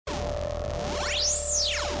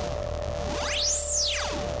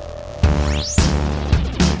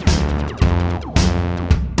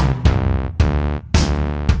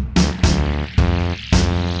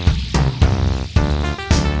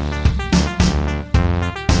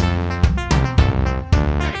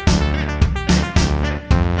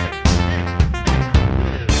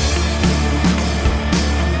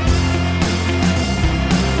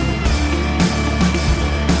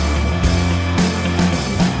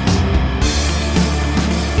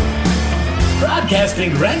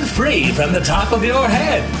Broadcasting rent-free from the top of your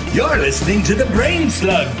head. You're listening to the Brain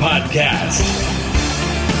Slug Podcast.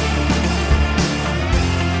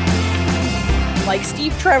 Like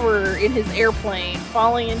Steve Trevor in his airplane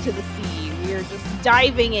falling into the sea, we are just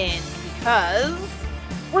diving in because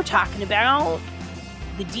we're talking about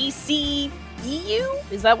the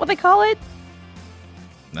DCEU? Is that what they call it?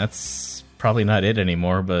 That's probably not it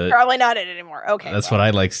anymore, but... Probably not it anymore. Okay. That's what I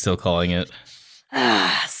like still calling it.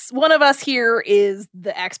 One of us here is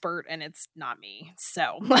the expert, and it's not me.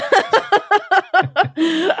 So,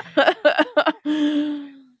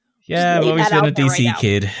 yeah, I've always been a DC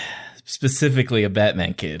kid, specifically a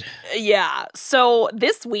Batman kid. Yeah. So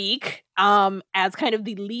this week, as kind of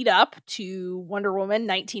the lead up to Wonder Woman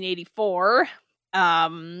 1984,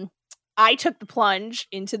 I took the plunge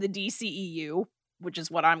into the DCEU, which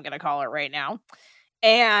is what I'm going to call it right now,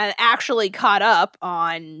 and actually caught up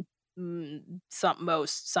on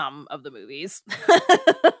some of the movies.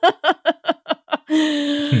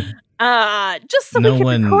 Just so we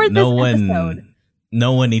can record this episode.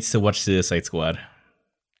 No one needs to watch Suicide Squad.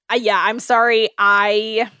 Yeah, I'm sorry.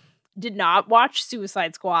 I did not watch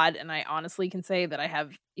Suicide Squad, and I honestly can say that I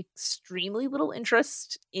have extremely little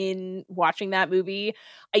interest in watching that movie.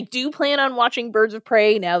 I do plan on watching Birds of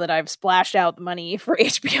Prey now that I've splashed out the money for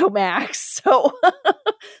HBO Max. So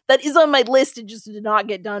that is on my list. It just did not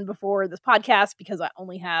get done before this podcast because I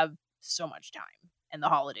only have so much time and the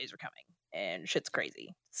holidays are coming and shit's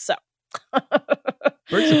crazy. So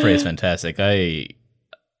Birds of Prey is fantastic. A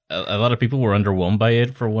lot of people were underwhelmed by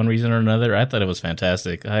it for one reason or another. I thought it was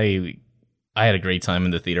fantastic. I had a great time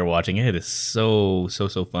in the theater watching it. It is so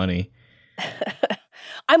funny.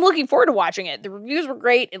 I'm looking forward to watching it. The reviews were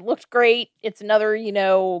great. It looked great. It's another, I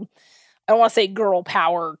don't want to say girl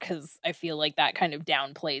power because I feel like that kind of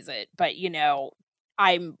downplays it. But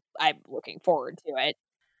I'm looking forward to it.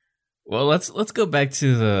 Well, let's go back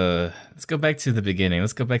to the beginning.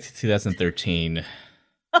 Let's go back to 2013.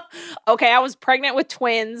 Okay, I was pregnant with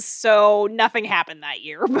twins, so nothing happened that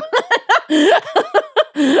year.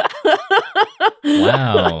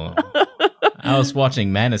 Wow. I was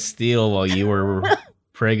watching Man of Steel while you were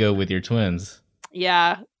preggo with your twins.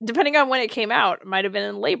 Yeah, depending on when it came out, it might have been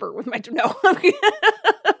in labor with my no.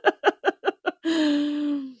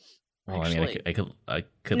 Well, actually, I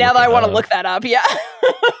could. Now that I want to look that up, yeah.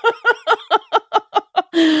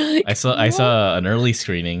 I saw an early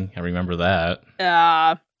screening. I remember that.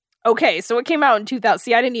 Okay, so it came out in 2000.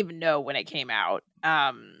 See, I didn't even know when it came out.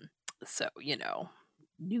 So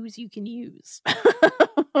news you can use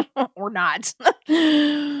or not.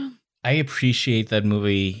 I appreciate that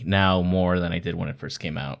movie now more than I did when it first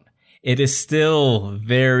came out. It is still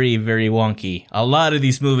very, very wonky. A lot of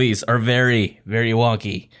these movies are very, very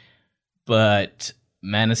wonky. But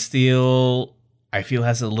Man of Steel, I feel,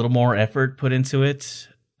 has a little more effort put into it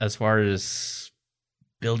as far as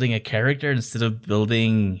building a character instead of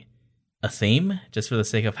building a theme just for the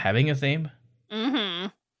sake of having a theme. Mm-hmm.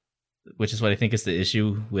 Which is what I think is the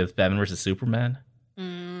issue with Batman vs. Superman.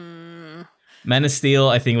 Man of Steel,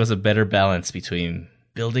 I think, was a better balance between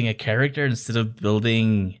building a character instead of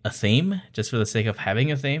building a theme just for the sake of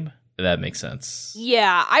having a theme. That makes sense.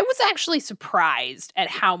 Yeah, I was actually surprised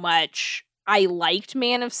at how much I liked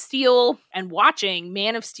Man of Steel, and watching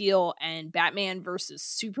Man of Steel and Batman vs.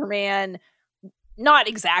 Superman, not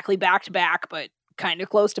exactly back to back, but kind of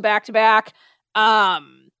close to back to back. How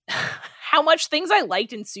much things I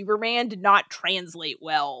liked in Superman did not translate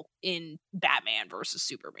well in Batman vs.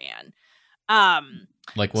 Superman.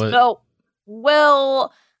 Like what? So,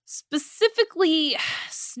 well, specifically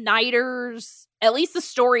Snyder's, at least the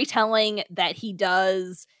storytelling that he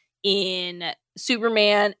does in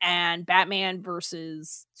Superman and Batman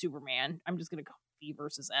versus Superman. I'm just gonna go B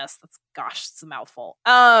versus S. It's a mouthful.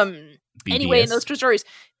 BVS. Anyway, in those two stories,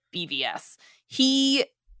 BVS. He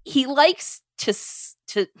likes to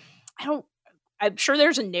I'm sure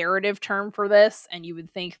there's a narrative term for this, and you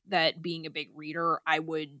would think that being a big reader, I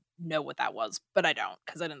would know what that was, but I don't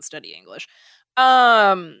because I didn't study English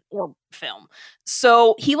or film.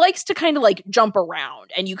 So he likes to kind of like jump around,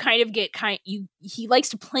 and you kind of get he likes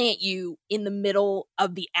to plant you in the middle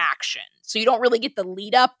of the action. So you don't really get the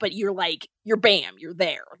lead up, but you're bam, you're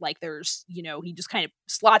there. Like there's, he just kind of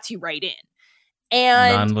slots you right in.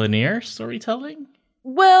 And non-linear storytelling?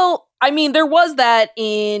 Well, I mean, there was that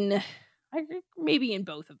maybe in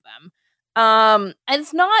both of them. And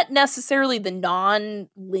it's not necessarily the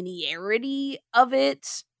non-linearity of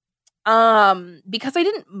it. Because I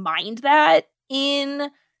didn't mind that in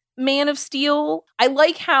Man of Steel. I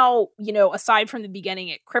like how, aside from the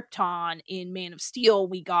beginning at Krypton in Man of Steel,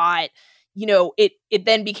 we got, it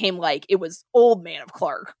then became like it was old Man of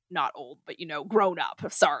Clark, not old, but grown up.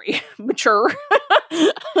 Sorry, mature.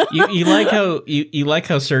 you like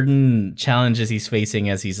how certain challenges he's facing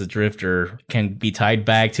as he's a drifter can be tied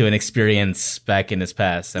back to an experience back in his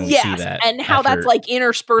past, and we see that, and how that's like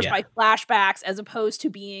interspersed by flashbacks as opposed to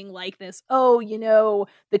being like this. The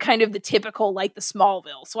kind of the typical like the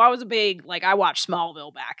Smallville. So I was a big I watched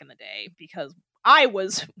Smallville back in the day because I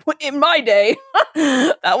was in my day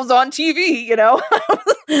that was on TV.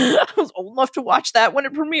 I was old enough to watch that when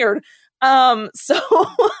it premiered. Hey,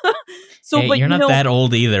 but you're not that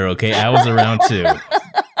old either, okay? I was around too.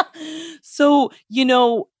 So,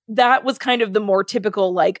 that was kind of the more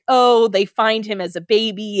typical, they find him as a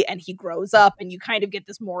baby and he grows up and you kind of get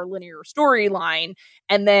this more linear storyline.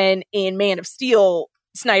 And then in Man of Steel,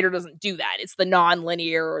 Snyder doesn't do that. It's the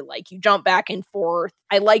non-linear, you jump back and forth.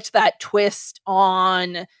 I liked that twist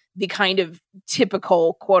on the kind of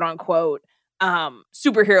typical quote unquote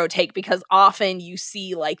superhero take, because often you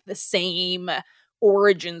see the same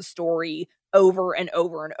origin story over and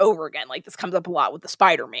over and over again. This comes up a lot with the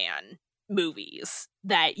Spider-Man movies,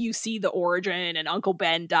 that you see the origin and Uncle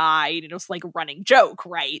Ben died and it was a running joke,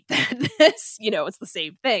 right? This, it's the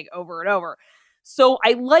same thing over and over. So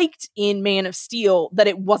I liked in Man of Steel that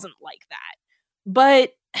it wasn't like that.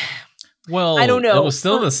 But well, I don't know. It was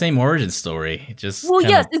still the same origin story. Yes,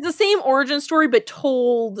 it's the same origin story, but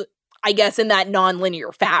told, I guess, in that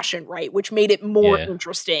non-linear fashion, right? Which made it more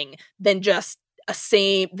interesting than just the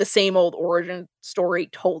same old origin story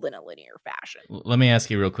told in a linear fashion. Let me ask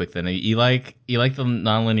you real quick then. You like the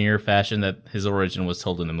non-linear fashion that his origin was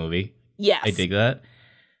told in the movie? Yes. I dig that.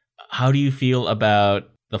 How do you feel about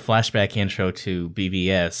the flashback intro to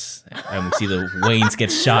BVS? And we see the Waynes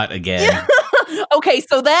get shot again. Okay,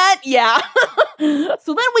 so that,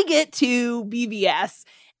 so then we get to BVS,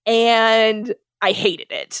 and I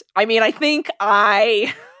hated it. I mean, I think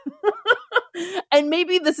and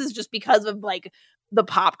maybe this is just because of the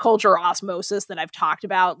pop culture osmosis that I've talked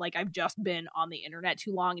about. I've just been on the internet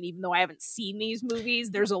too long, and even though I haven't seen these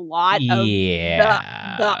movies, there's a lot of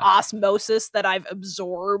the osmosis that I've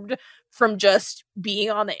absorbed from just being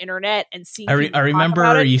on the internet and seeing. I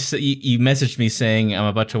remember you messaged me saying I'm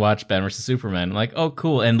about to watch Batman vs Superman. I'm like, oh,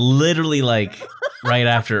 cool, and literally right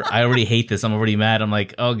after, I already hate this. I'm already mad. I'm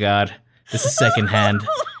like, oh god, this is secondhand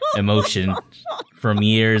emotion from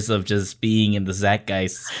years of just being in the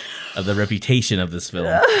zeitgeist of the reputation of this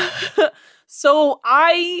film. So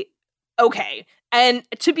okay. And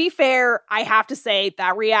to be fair, I have to say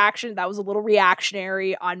that was a little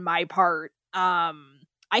reactionary on my part.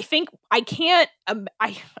 I think I can't,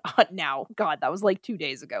 now, God, that was 2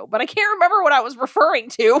 days ago, but I can't remember what I was referring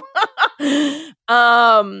to.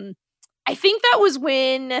 I think that was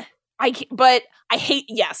when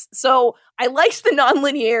so I liked the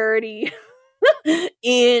non-linearity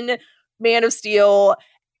in Man of Steel,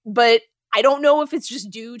 but I don't know if it's just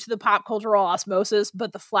due to the pop cultural osmosis,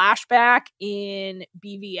 but the flashback in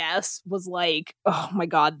BVS was oh my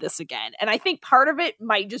god, this again. And I think part of it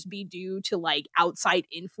might just be due to outside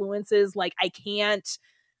influences. I can't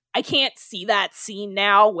see that scene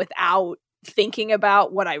now without thinking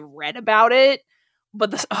about what I read about it.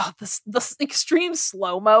 But this extreme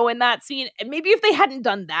slow-mo in that scene, and maybe if they hadn't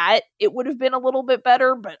done that, it would have been a little bit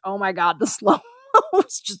better, but oh my god, the slow-mo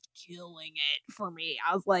was just killing it for me.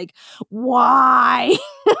 I was like, why?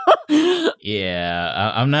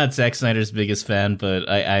 Yeah, I'm not Zack Snyder's biggest fan, but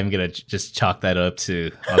I'm gonna just chalk that up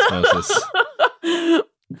to osmosis.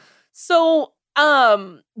 So,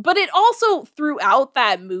 but it also, throughout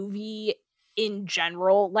that movie in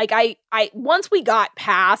general, I once we got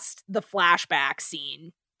past the flashback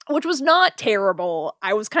scene, which was not terrible,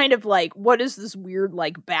 I was kind of what is this weird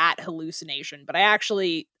bat hallucination? But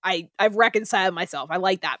I've reconciled myself. I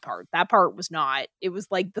like that part. That part was not. It was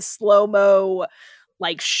the slow-mo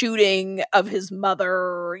shooting of his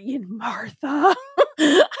mother, Martha.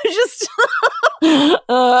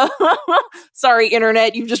 Sorry,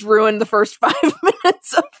 internet, you've just ruined the first 5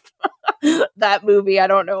 minutes of that movie. I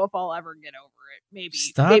don't know if I'll ever get over it. Maybe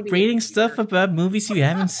stop reading stuff about movies you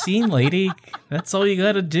haven't seen, lady. That's all you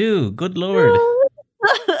gotta do. Good lord.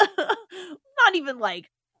 Not even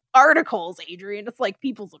articles, Adrian. It's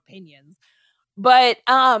people's opinions. But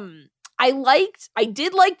I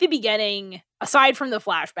did like the beginning, aside from the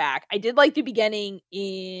flashback. I did like the beginning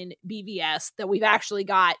in BVS that we've actually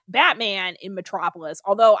got Batman in Metropolis.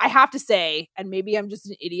 Although I have to say, and maybe I'm just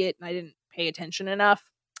an idiot and I didn't pay attention enough,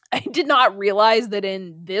 I did not realize that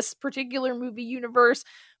in this particular movie universe,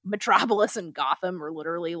 Metropolis and Gotham are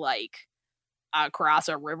literally across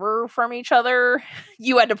a river from each other.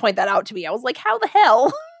 You had to point that out to me. I was like, how the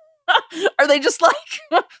hell? Are they just like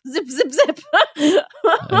zip, zip, zip?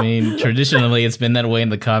 I mean, traditionally, it's been that way in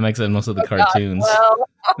the comics and most of the cartoons. God,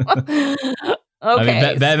 well. Okay.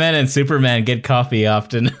 I mean, Batman and Superman get coffee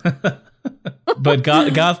often. But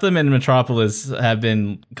Gotham and Metropolis have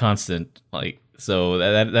been constant. Like, so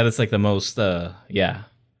that is like the most, yeah.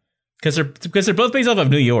 Because they're both based off of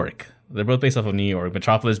New York. They're both based off of New York.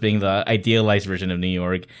 Metropolis being the idealized version of New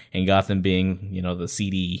York, and Gotham being, you know, the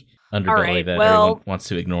seedy underbelly that everyone wants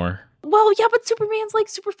to ignore. Well, yeah, but Superman's like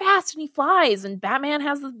super fast and he flies, and Batman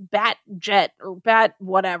has the bat jet or bat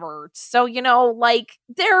whatever. So, you know, like,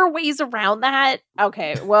 there are ways around that.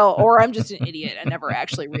 Okay, well, or I'm just an idiot. I never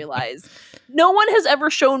actually realized. No one has ever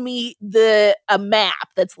shown me a map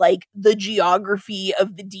that's like the geography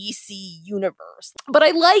of the DC universe. But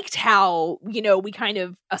I liked how, you know, we kind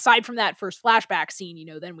of, aside from that first flashback scene, you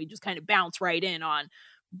know, then we just kind of bounce right in on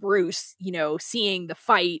Bruce, you know, seeing the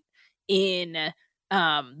fight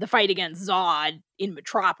against Zod in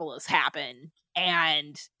Metropolis happen.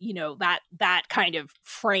 And, you know, that kind of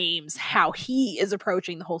frames how he is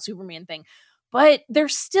approaching the whole Superman thing. But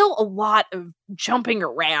there's still a lot of jumping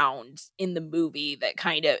around in the movie that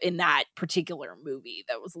kind of, in that particular movie,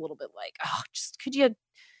 that was a little bit like, oh, could you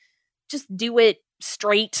just do it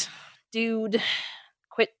straight, dude?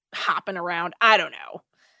 Quit hopping around. I don't know.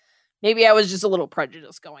 Maybe I was just a little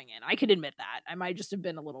prejudiced going in. I could admit that. I might just have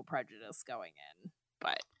been a little prejudiced going in.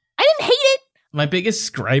 But I didn't hate it. My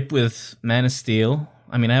biggest gripe with Man of Steel,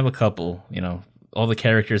 I mean, I have a couple, you know, all the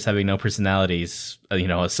characters having no personalities, you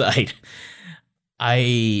know, aside.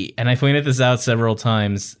 I pointed this out several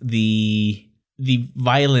times. The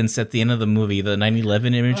violence at the end of the movie, the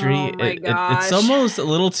 9/11 imagery, it's almost a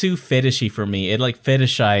little too fetishy for me. It like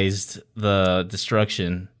fetishized the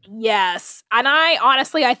destruction. Yes. And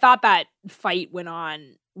I thought that fight went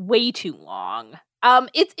on way too long.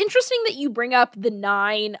 It's interesting that you bring up the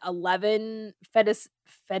 9/11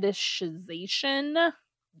 fetishization,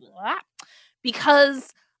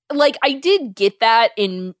 because, like, I did get that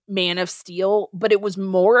in Man of Steel, but it was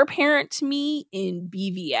more apparent to me in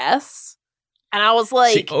BVS, and I was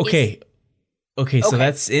like, okay, so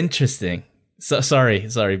that's interesting. So sorry,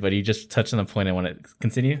 but you just touched on a point I want to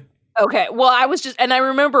continue. Okay, well, I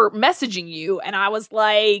remember messaging you, and I was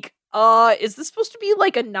like, is this supposed to be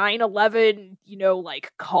like a 9/11, you know,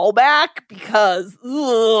 like callback? Because,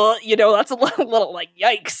 you know, that's a little like,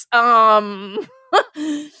 yikes.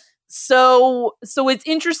 So it's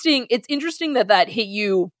interesting. It's interesting that hit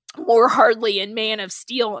you more hardly in Man of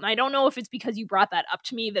Steel. And I don't know if it's because you brought that up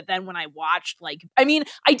to me that then when I watched, like, I mean,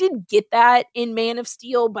 I did get that in Man of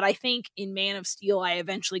Steel, but I think in Man of Steel, I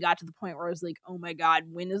eventually got to the point where I was like, oh my God,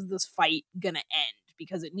 when is this fight gonna end?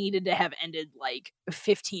 Because it needed to have ended like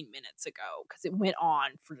 15 minutes ago, because it went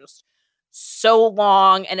on for just so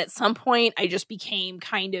long. And at some point I just became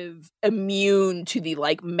kind of immune to the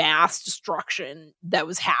like mass destruction that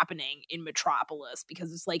was happening in Metropolis,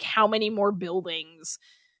 because it's like, how many more buildings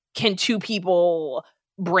can two people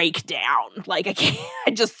break down? Like, I can't,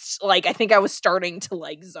 I think I was starting to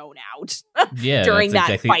like zone out during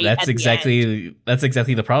that fight. That's exactly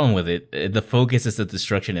the problem with it. The focus is the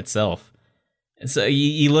destruction itself. So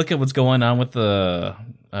you look at what's going on with the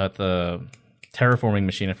terraforming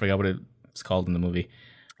machine. I forgot what it's called in the movie.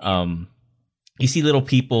 You see little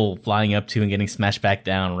people flying up to and getting smashed back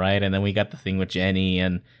down, right? And then we got the thing with Jenny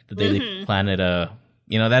and the Daily Planet.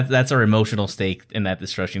 You know, that's our emotional stake in that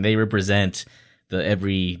destruction. They represent the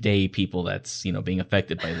everyday people that's, you know, being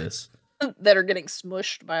affected by this. That are getting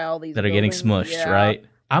smushed by all these. That are getting smushed, right?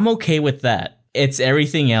 I'm okay with that. It's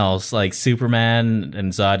everything else, like Superman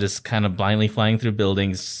and Zod just kind of blindly flying through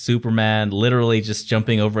buildings. Superman literally just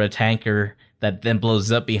jumping over a tanker that then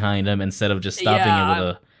blows up behind him instead of just stopping it with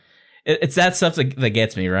a... It's that stuff that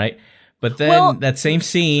gets me, right? But then that same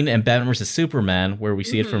scene in Batman vs. Superman, where we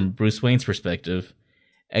see it from Bruce Wayne's perspective,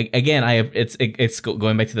 again, it's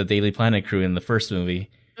going back to the Daily Planet crew in the first movie,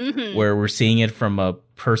 where we're seeing it from a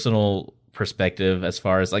personal perspective, as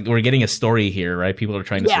far as like we're getting a story here, right? People are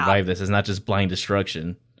trying to survive this. It's not just blind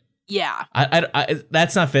destruction. Yeah, I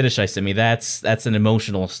that's not fetishized to me. That's an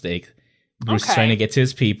emotional stake. Bruce is trying to get to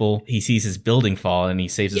his people. He sees his building fall, and he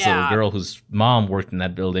saves this little girl whose mom worked in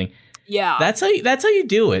that building. Yeah, that's how you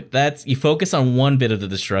do it. That's, you focus on one bit of the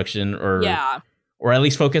destruction, or at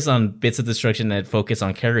least focus on bits of destruction that focus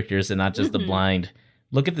on characters and not just the blind.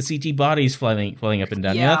 Look at the CG bodies flying up and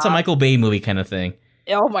down. Yeah, that's a Michael Bay movie kind of thing.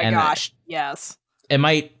 Oh my gosh, yes.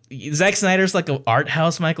 Zack Snyder's like an art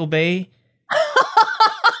house Michael Bay.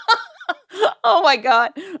 Oh my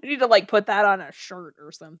God, I need to like put that on a shirt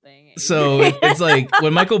or something. So it's like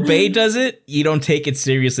when Michael Bay does it, you don't take it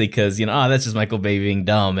seriously because, you know, that's just Michael Bay being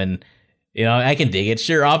dumb, and You know, I can dig it.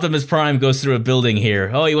 Sure, Optimus Prime goes through a building here.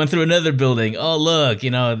 Oh, he went through another building. Oh, look, you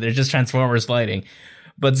know, they're just Transformers fighting.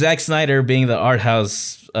 But Zack Snyder, being the art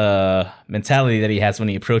house mentality that he has when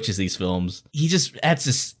he approaches these films, he just adds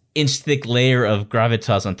this inch-thick layer of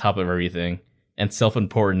gravitas on top of everything and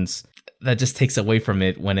self-importance that just takes away from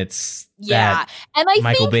it when it's that and I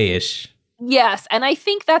Michael think, Bay-ish. Yes, and I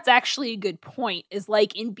think that's actually a good point, is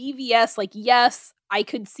like in BVS, like, yes, I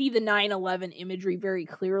could see the 9/11 imagery very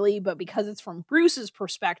clearly, but because it's from Bruce's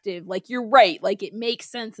perspective, like, you're right, like, it makes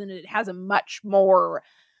sense and it has a much more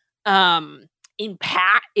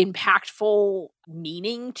impactful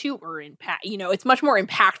meaning to, or impact, you know, it's much more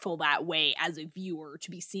impactful that way as a viewer to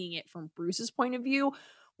be seeing it from Bruce's point of view.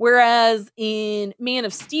 Whereas in Man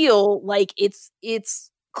of Steel, like, it's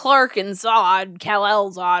Clark and Zod,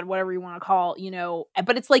 Kal-El Zod, whatever you want to call, you know,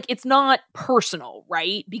 but it's like, it's not personal,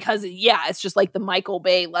 right? Because it's just like the Michael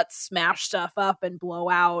Bay, let's smash stuff up and blow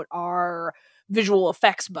out our visual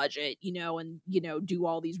effects budget, you know, and, you know, do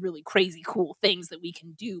all these really crazy cool things that we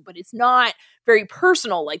can do, but it's not very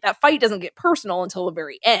personal. Like, that fight doesn't get personal until the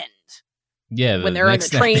very end. Yeah, when they're in the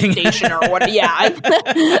train station or what? Yeah,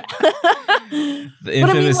 the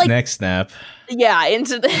infamous neck snap. Yeah,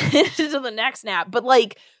 into the neck snap. But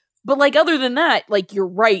like, other than that, like, you're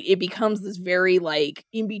right. It becomes this very, like,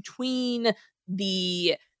 in between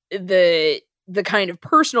the kind of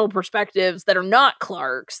personal perspectives that are not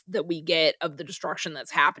Clark's that we get of the destruction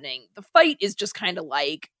that's happening. The fight is just kind of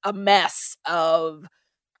like a mess of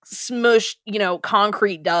smushed, you know,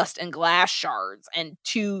 concrete dust and glass shards and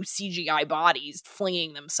two CGI bodies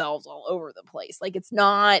flinging themselves all over the place. Like, it's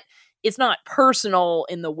not personal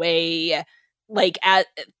in the way, like,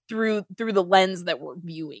 through the lens that we're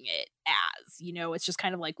viewing it as, you know, it's just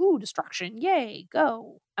kind of like, ooh, destruction, yay,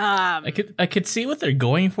 go. I could see what they're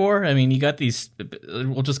going for. I mean, you got these,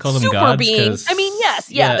 we'll just call them super gods. Beings. I mean, yes,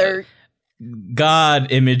 they're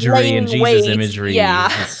God imagery and Jesus imagery. Yeah.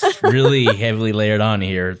 It's really heavily layered on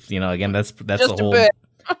here. You know, again, that's just the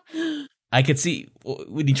whole. I could see,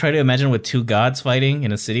 when you try to imagine what two gods fighting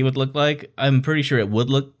in a city would look like, I'm pretty sure it would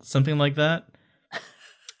look something like that.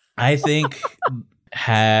 I think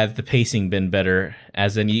had the pacing been better,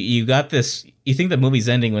 as in you got this, you think the movie's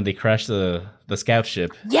ending when they crash the scout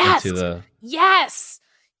ship into the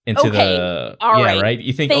all right. right?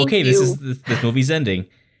 You think, this movie's ending.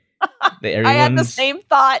 I had the same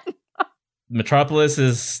thought. Metropolis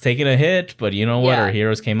is taking a hit, but you know what? Yeah. Our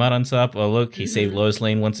heroes came out on top. Oh, look, he saved Lois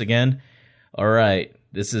Lane once again. All right,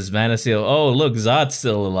 this is Man of Steel. Oh, look, Zod's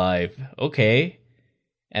still alive. Okay.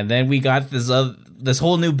 And then we got this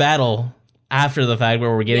whole new battle after the fact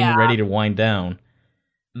where we're getting ready to wind down.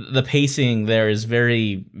 The pacing there is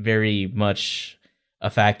very, very much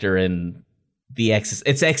a factor in the excess.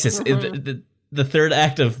 It's excess. The third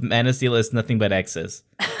act of Man of Steel is nothing but excess.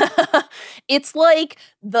 It's like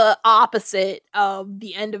the opposite of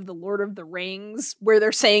the end of The Lord of the Rings, where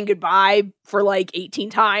they're saying goodbye for like 18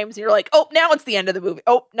 times. And you're like, oh, now it's the end of the movie.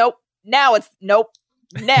 Oh, nope. Now it's, nope.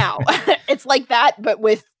 Now. It's like that, but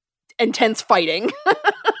with intense fighting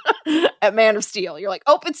at Man of Steel. You're like,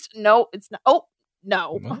 oh, it's not. Oh,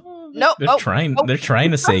 no. Well, No. They're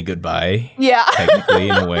trying to say goodbye. Yeah. Technically,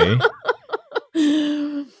 in a way.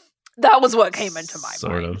 That was what came into my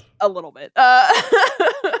mind. A little bit.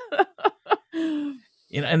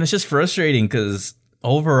 You know, and it's just frustrating because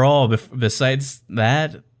overall, besides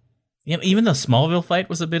that, you know, even the Smallville fight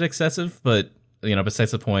was a bit excessive, but, you know,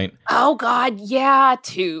 besides the point. Oh, God, yeah,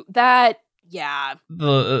 too. That, yeah.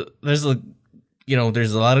 There's a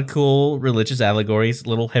lot of cool religious allegories, a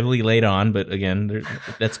little heavily laid on, but again,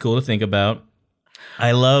 that's cool to think about.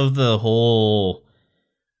 I love the whole,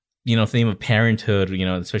 you know, theme of parenthood, you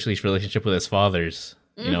know, especially his relationship with his fathers,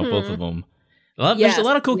 you know, both of them. There's a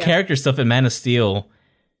lot of cool character stuff in Man of Steel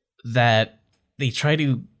that they try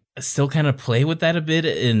to still kind of play with that a bit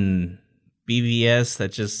in BVS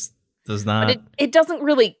that just does not. But it doesn't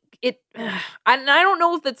really. And I don't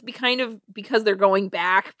know if that's because they're going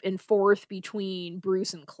back and forth between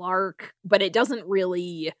Bruce and Clark, but it doesn't work.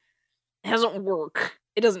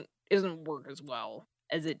 It doesn't work as well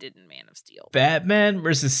as it did in Man of Steel. Batman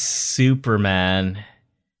versus Superman.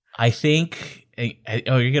 I think.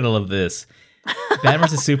 You're gonna love this. Batman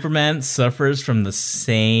vs. Superman suffers from the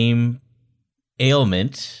same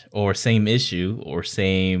ailment or same issue or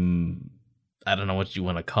same, I don't know what you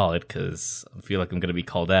want to call it because I feel like I'm going to be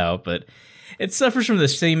called out, but it suffers from the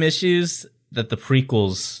same issues that the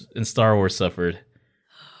prequels in Star Wars suffered,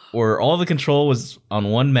 where all the control was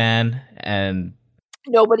on one man and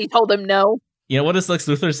nobody told him no. You know, what does Lex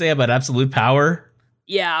Luthor say about absolute power?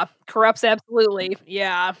 Yeah, corrupts absolutely.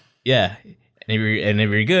 Yeah. Yeah. And if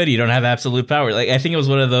you're good, you don't have absolute power. Like, I think it was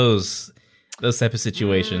one of those. those type of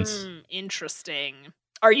situations. Interesting.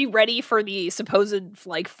 Are you ready for the supposed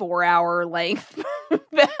like 4-hour length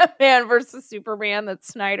Batman versus Superman that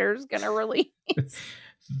Snyder's gonna release?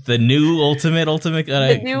 The new Ultimate.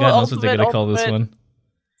 God knows what they're gonna call this one.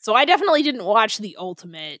 So I definitely didn't watch the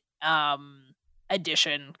Ultimate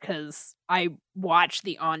edition because I watched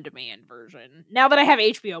the on-demand version. Now that I have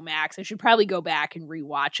HBO Max, I should probably go back and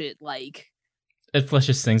rewatch it. Like, it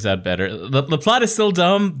fleshes things out better. The plot is still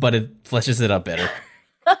dumb, but it fleshes it out better.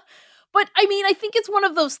 But I mean, I think it's one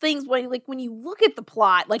of those things when, like, when you look at the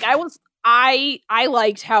plot, like I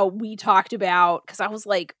liked how we talked about, because I was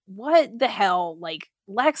like, what the hell? Like,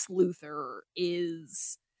 Lex Luthor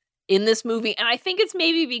is in this movie, and I think it's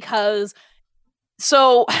maybe because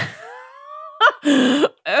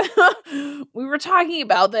we were talking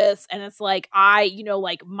about this, and it's like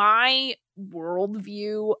like my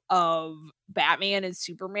worldview of Batman and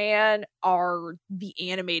Superman are the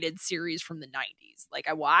animated series from the 90s. Like,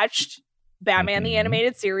 I watched Batman the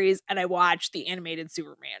animated series, and I watched the animated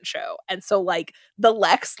Superman show. And so, like, the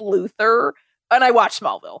Lex Luthor, and I watched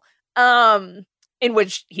Smallville, in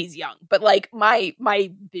which he's young. But, like,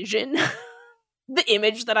 my vision, the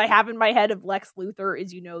image that I have in my head of Lex Luthor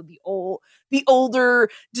is, the older,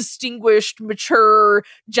 distinguished, mature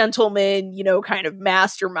gentleman, kind of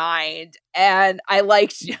mastermind. And I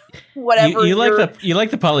liked whatever you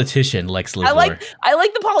like the politician Lex Luthor. I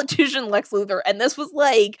like the politician Lex Luthor, and this was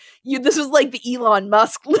like the Elon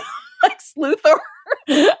Musk Lex Luthor.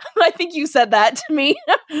 I think you said that to me,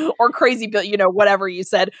 or crazy Bill, whatever you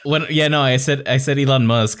said. I said Elon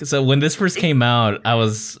Musk. So when this first came out, I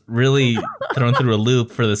was really thrown through a loop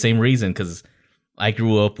for the same reason, because I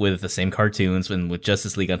grew up with the same cartoons and with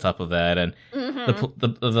Justice League on top of that, and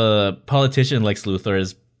the politician Lex Luthor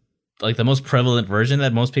is like the most prevalent version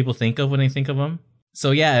that most people think of when they think of him. So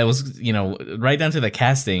yeah, it was right down to the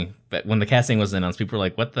casting. But when the casting was announced, people were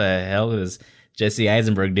like, "What the hell is Jesse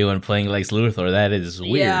Eisenberg doing playing Lex Luthor? That is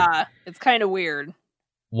weird." Yeah, it's kind of weird.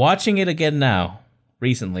 Watching it again now,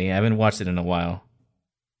 recently, I haven't watched it in a while.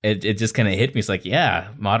 It just kind of hit me. It's like, yeah,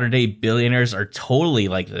 modern day billionaires are totally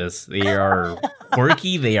like this. They are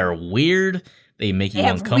quirky. They are weird. They make you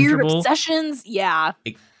uncomfortable. Weird obsessions. Yeah.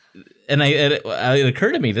 And it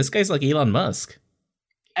occurred to me, this guy's like Elon Musk.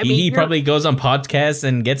 He probably goes on podcasts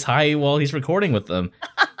and gets high while he's recording with them.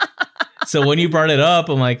 So when you brought it up,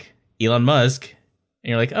 I'm like, Elon Musk, and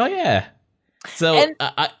you're like, oh yeah. So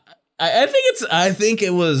I think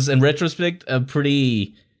it was, in retrospect, a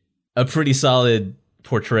pretty solid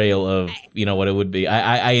portrayal of what it would be.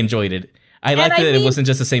 I enjoyed it. I liked that it wasn't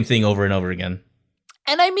just the same thing over and over again.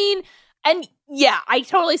 I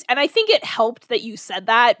totally, and I think it helped that you said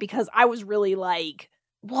that, because I was really like,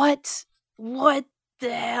 what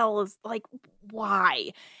the hell is, like,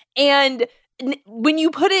 why? And when you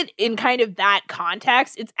put it in kind of that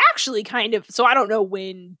context, it's actually kind of, so I don't know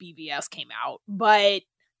when BVS came out, but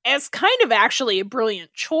it's kind of actually a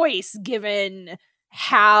brilliant choice, given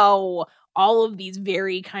how all of these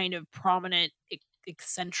very kind of prominent,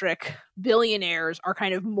 eccentric billionaires are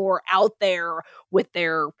kind of more out there with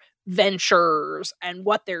their ventures and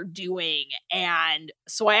what they're doing. And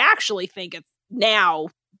so I actually think it's, now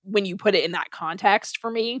when you put it in that context, for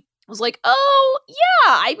me, I was like, oh yeah,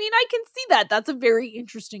 I mean, I can see that. That's a very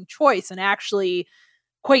interesting choice, and actually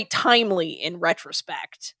quite timely in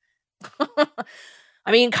retrospect.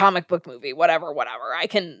 I mean, comic book movie, whatever. I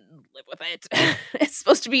can live with it. It's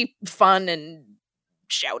supposed to be fun and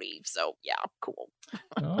shouty, so yeah, cool.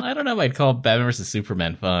 Well, I don't know if I'd call Batman vs.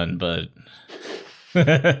 Superman fun, but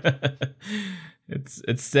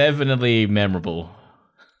it's definitely memorable.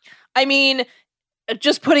 I mean,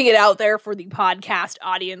 just putting it out there for the podcast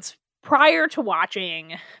audience, prior to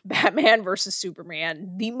watching Batman vs.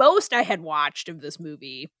 Superman, the most I had watched of this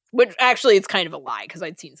movie, which actually it's kind of a lie because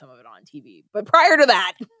I'd seen some of it on TV, but prior to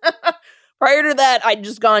that, I'd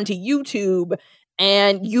just gone to YouTube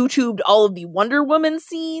and YouTubed all of the Wonder Woman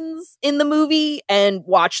scenes in the movie and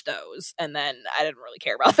watched those, and then I didn't really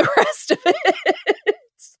care about the rest of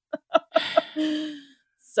it.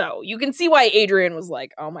 So you can see why Adrian was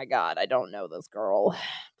like, oh my God, I don't know this girl.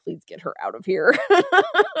 Please get her out of here.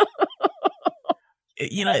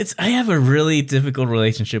 I have a really difficult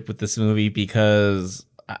relationship with this movie because,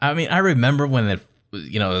 I mean, I remember when it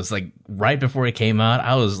was like right before it came out,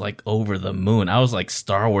 I was like over the moon. I was like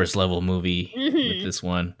Star Wars level movie with this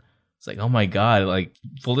one. It's like, oh my God, like,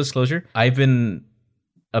 full disclosure, I've been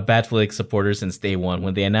a Batfleck supporter since day one.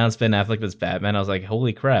 When they announced Ben Affleck as Batman, I was like,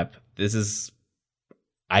 holy crap, this is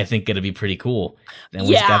I think going to be pretty cool. Then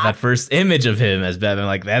we got that first image of him as Batman.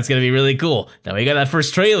 Like, that's going to be really cool. Then we got that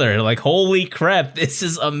first trailer. Like, holy crap, this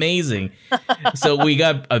is amazing. So we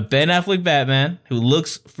got a Ben Affleck Batman who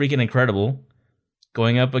looks freaking incredible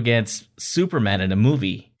going up against Superman in a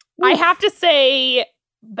movie. I have to say,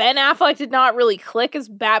 Ben Affleck did not really click as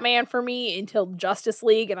Batman for me until Justice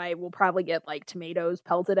League, and I will probably get like tomatoes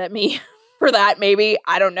pelted at me for that, maybe.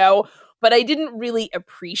 I don't know. But I didn't really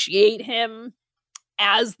appreciate him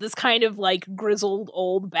as this kind of like grizzled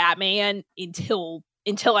old Batman until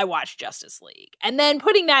I watched Justice League. And then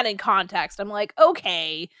putting that in context, I'm like,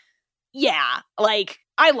 okay, yeah, like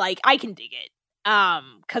I can dig it.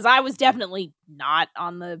 Because I was definitely not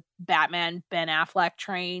on the Batman Ben Affleck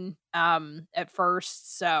train at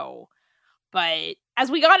first, so but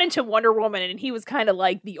as we got into Wonder Woman and he was kind of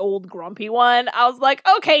like the old grumpy one, I was like,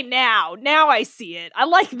 okay, now I see it. I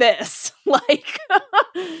like this. Like,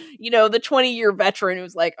 you know, the 20-year veteran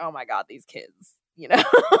who's like, oh my God, these kids, you know?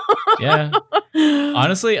 Yeah.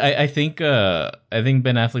 Honestly, I think Ben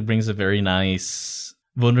Affleck brings a very nice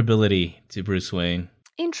vulnerability to Bruce Wayne.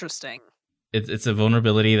 Interesting. It's a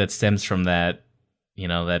vulnerability that stems from that, you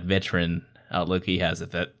know, that veteran outlook he has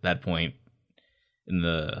at that point in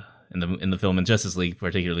the film in Justice League,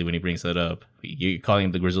 particularly when he brings that up. You're calling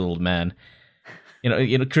him the grizzled old man.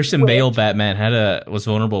 You know, Christian Bale Batman was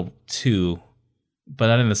vulnerable too, but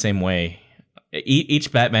not in the same way.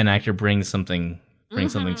 Each Batman actor brings something to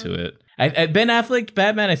it. Ben Affleck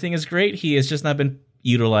Batman, I think, is great. He has just not been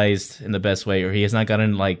utilized in the best way, or he has not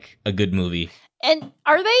gotten like a good movie. And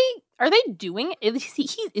are they doing? Is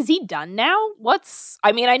he done now?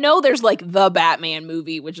 I mean, I know there's like the Batman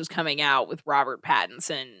movie which is coming out with Robert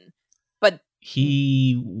Pattinson, but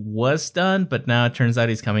he was done, but now it turns out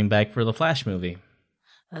he's coming back for the Flash movie.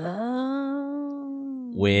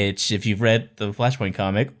 Oh. Which, if you've read the Flashpoint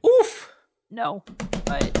comic, oof. No,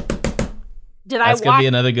 but that's gonna be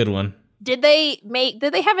another good one. Did they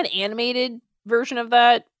have an animated version of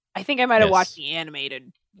that? I think I might have watched the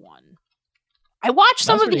animated one. I watched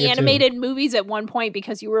some of the animated movies at one point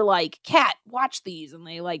because you were like, Kat, watch these. And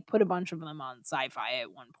they like put a bunch of them on Sci-Fi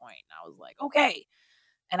at one point. And I was like, okay.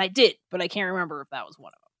 And I did, but I can't remember if that was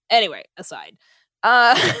one of them. Anyway, aside.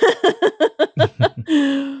 I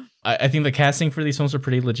think the casting for these films are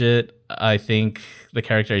pretty legit. I think the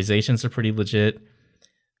characterizations are pretty legit.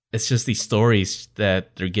 It's just these stories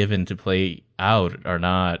that they're given to play out are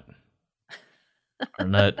not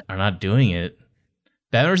doing it.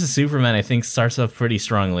 Batman vs. Superman, I think, starts off pretty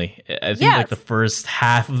strongly. I think like the first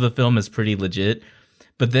half of the film is pretty legit,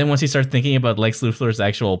 but then once you start thinking about Lex Luthor's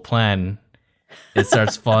actual plan, it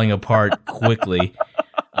starts falling apart quickly.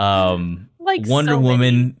 Like Wonder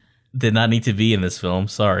Woman did not need to be in this film.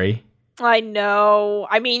 Sorry. I know.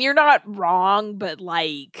 I mean, you're not wrong, but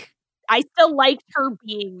like, I still liked her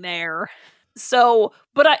being there. So,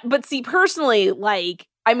 but see, personally, like,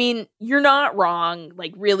 I mean, you're not wrong.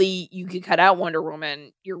 Like, really, you could cut out Wonder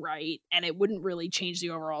Woman. You're right. And it wouldn't really change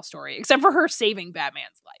the overall story, except for her saving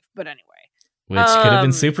Batman's life. But anyway. Which could have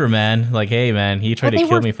been Superman. Like, hey, man, he tried to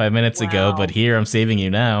kill me 5 minutes ago, but here I'm saving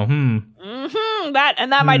you now.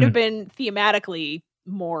 That might have been thematically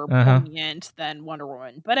more poignant than Wonder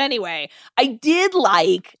Woman. But anyway, I did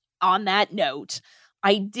like, on that note,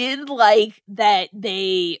 that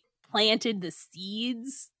they planted the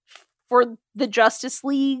seeds for the Justice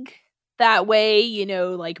League that way, you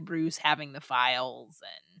know, like Bruce having the files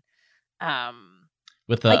and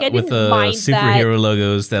with the superhero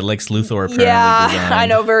logos that Lex Luthor apparently designed. I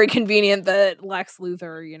know, very convenient that Lex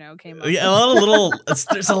Luthor, you know, came up. Yeah, a lot of little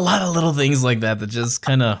there's a lot of little things like that just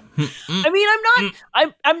kind of I mean,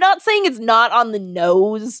 I'm not saying it's not on the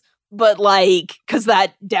nose, but like, because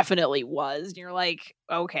that definitely was. And you're like,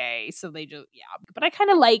 okay, so they just but I kind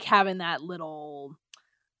of like having that little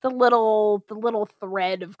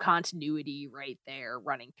thread of continuity right there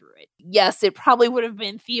running through it. Yes, it probably would have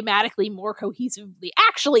been thematically more cohesively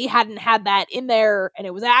actually hadn't had that in there, and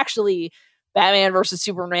it was actually Batman versus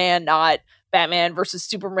Superman, not Batman versus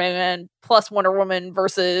Superman plus Wonder Woman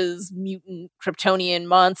versus mutant Kryptonian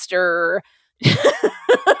monster.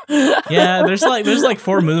 Yeah, there's like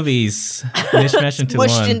 4 movies mishmashed into one.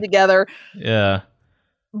 Mushed in together. Yeah.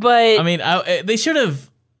 But I mean, they should have.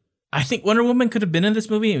 I think Wonder Woman could have been in this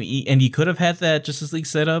movie, and you could have had that Justice League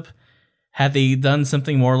setup had they done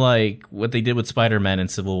something more like what they did with Spider-Man in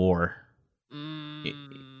Civil War.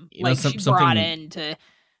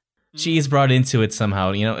 She is brought into it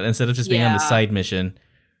somehow, you know, instead of just being on the side mission.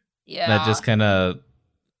 Yeah, that just kind of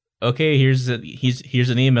here's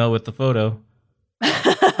an email with the photo,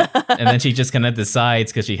 and then she just kind of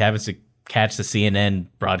decides because she happens to catch the CNN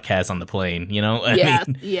broadcast on the plane, you know. I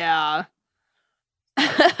mean, yeah.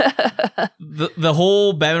 The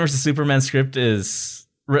whole Batman vs Superman script is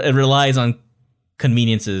it relies on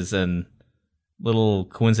conveniences and little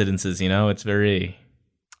coincidences. It's very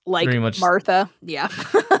like much Martha. Yeah.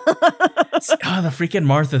 The freaking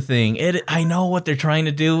Martha thing. I know what they're trying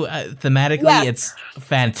to do thematically. Yeah. It's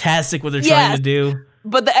fantastic what they're trying to do,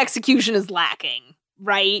 but the execution is lacking.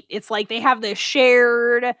 Right? It's like they have this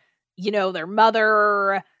shared, their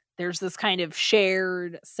mother. There's this kind of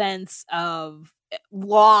shared sense of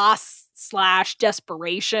loss /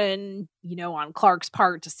 desperation, on Clark's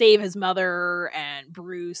part to save his mother, and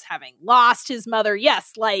Bruce having lost his mother.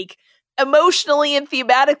 Yes, like emotionally and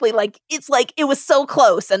thematically, like it's like it was so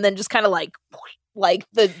close, and then just kind of like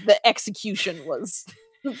the execution was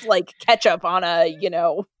like ketchup on a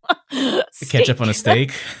ketchup on a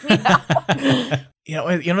steak. Yeah.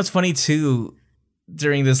 What's funny too,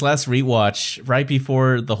 during this last rewatch, right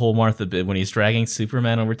before the whole Martha bit, when he's dragging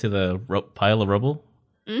Superman over to the pile of rubble,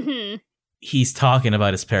 he's talking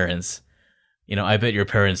about his parents. I bet your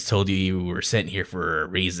parents told you were sent here for a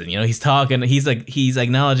reason. He's talking. He's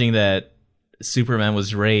acknowledging that Superman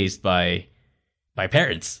was raised by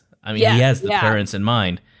parents. I mean, he has the parents in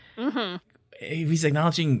mind. Mm-hmm. If he's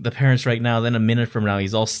acknowledging the parents right now, then a minute from now,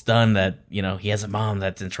 he's all stunned that, he has a mom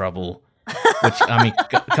that's in trouble. Which, I mean,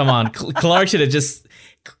 come on. Clark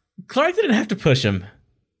didn't have to push him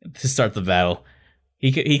to start the battle.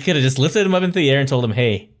 He could have just lifted him up into the air and told him,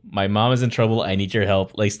 hey, my mom is in trouble. I need your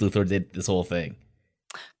help. Lex Luthor did this whole thing.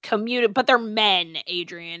 But they're men,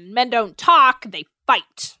 Adrian. Men don't talk. They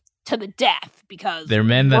fight to the death because they're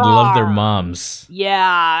men that love their moms.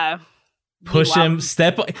 Yeah. Push him.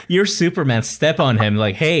 You're Superman. Step on him.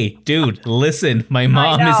 Like, hey, dude, listen. My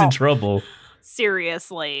mom is in trouble.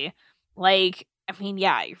 Seriously. Like, I mean,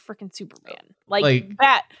 yeah, you're freaking Superman. Like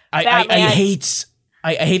that. I hate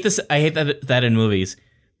this. I hate that in movies.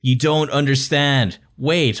 You don't understand.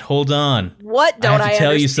 Wait, hold on. What don't I have to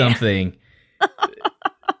tell understand? you something.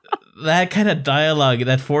 That kind of dialogue,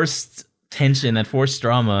 that forced tension, that forced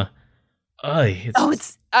drama.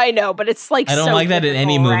 I know, but it's like I don't so like that in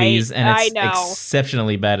any movies, right? and it's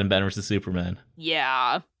exceptionally bad in Batman vs Superman.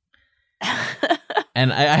 Yeah.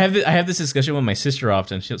 And I have this discussion with my sister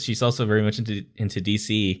often. She's also very much into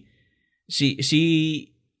DC.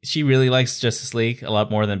 She really likes Justice League a lot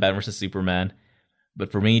more than Batman vs Superman. But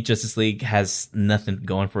for me, Justice League has nothing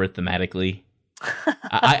going for it thematically.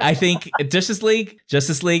 I think Justice League,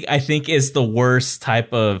 I think, is the worst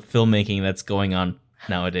type of filmmaking that's going on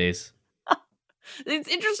nowadays. It's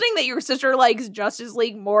interesting that your sister likes Justice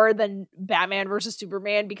League more than Batman versus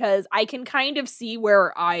Superman, because I can kind of see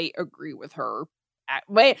where I agree with her.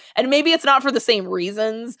 And maybe it's not for the same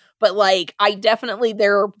reasons, but like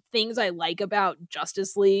there are things I like about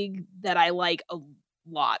Justice League that I like a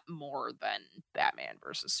lot more than Batman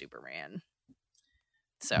versus Superman.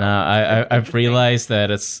 So I've realized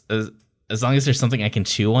that it's as long as there's something I can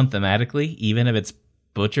chew on thematically, even if it's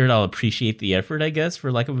butchered, I'll appreciate the effort, I guess,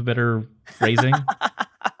 for lack of a better phrasing.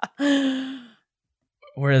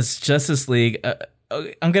 Whereas Justice League,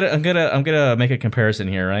 I'm gonna make a comparison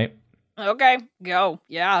here, right? Okay, go.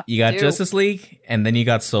 Yeah. You got Justice League, and then you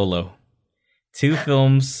got Solo. Two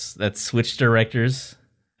films that switched directors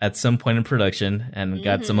at some point in production and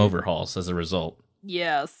got some overhauls as a result.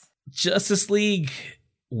 Yes. Justice League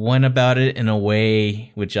went about it in a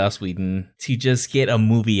way with Joss Whedon to just get a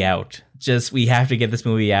movie out. We have to get this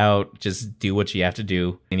movie out. Just do what you have to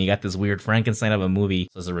do. And you got this weird Frankenstein of a movie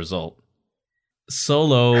as a result.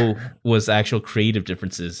 Solo was actual creative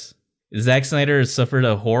differences. Zack Snyder has suffered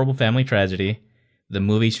a horrible family tragedy. The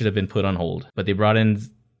movie should have been put on hold, but they brought in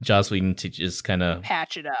Joss Whedon to just kind of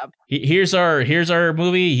patch it up. Here's our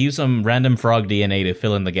movie. Use some random frog DNA to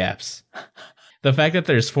fill in the gaps. The fact that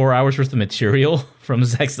there's 4 hours worth of material from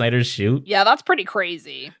Zack Snyder's shoot. Yeah, that's pretty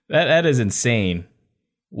crazy. That is insane.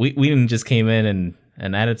 Whedon just came in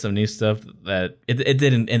and added some new stuff that it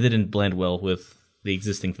didn't blend well with the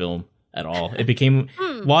existing film at all. It became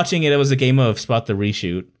watching it was a game of spot the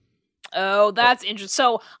reshoot. Oh, that's interesting.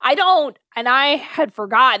 So I had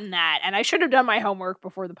forgotten that, and I should have done my homework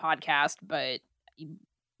before the podcast, but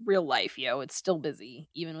real life, it's still busy,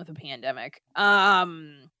 even with a pandemic.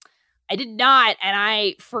 I did not, and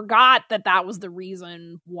I forgot that was the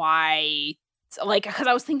reason why, like, because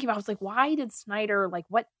I was like, why did Snyder, like,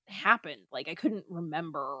 what happened? Like, I couldn't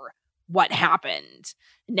remember what happened.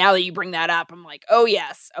 Now that you bring that up, I'm like, oh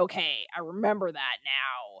yes, okay, I remember that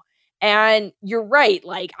now. And you're right,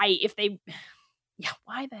 like,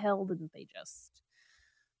 why the hell didn't they just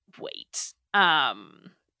wait? I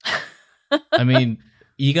mean,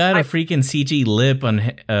 you got a freaking CG lip on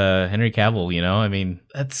Henry Cavill, I mean,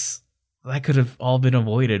 that's that could have all been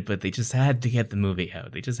avoided, but they just had to get the movie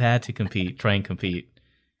out. They just had to try and compete.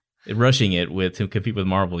 Rushing it to compete with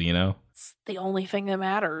Marvel, you know? It's the only thing that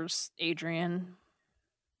matters, Adrian.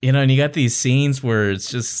 You know, and you got these scenes where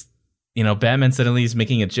it's just, you know, Batman suddenly is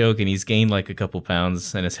making a joke and he's gained like a couple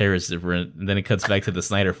pounds and his hair is different. And then it cuts back to the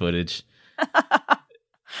Snyder footage.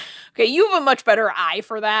 Okay, you have a much better eye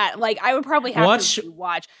for that. Like, I would probably have to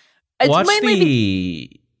watch. Watch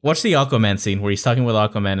the Aquaman scene where he's talking with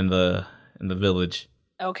Aquaman in the village.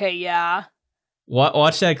 Okay, yeah.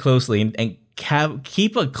 Watch that closely and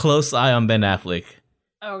keep a close eye on Ben Affleck.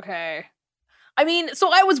 Okay. I mean,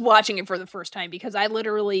 so I was watching it for the first time because I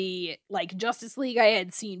literally, like, Justice League, I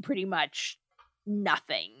had seen pretty much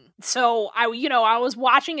nothing. So I was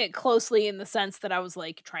watching it closely in the sense that I was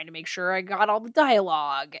like trying to make sure I got all the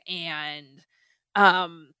dialogue and,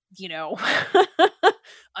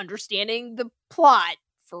 understanding the plot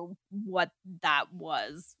for what that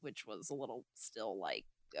was, which was a little still like,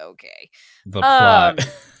 okay. The plot.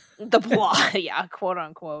 The plot, yeah, quote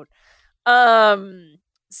unquote.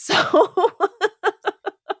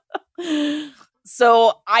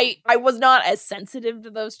 So I was not as sensitive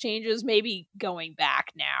to those changes. Maybe going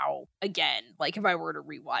back now again, like if I were to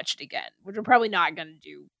rewatch it again, which I'm probably not going to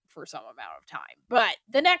do for some amount of time, but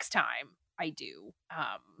the next time I do,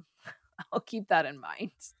 I'll keep that in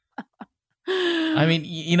mind. I mean,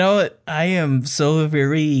 you know what? I am so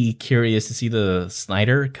very curious to see the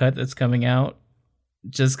Snyder cut that's coming out.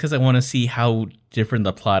 Just because I want to see how different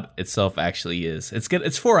the plot itself actually is. It's good.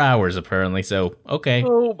 It's 4 hours apparently, so okay.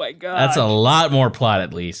 Oh my god, that's a lot more plot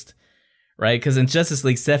at least, right? Because in Justice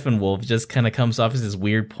League, Steppenwolf just kind of comes off as this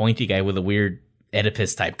weird, pointy guy with a weird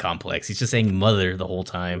Oedipus type complex. He's just saying "mother" the whole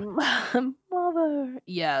time. Mother,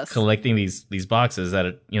 yes. Collecting these boxes that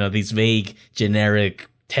are, these vague, generic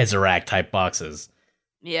Tesseract type boxes.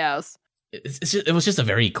 Yes. It was just a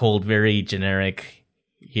very cold, very generic.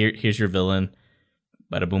 Here's your villain.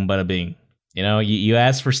 Bada boom, bada bing. You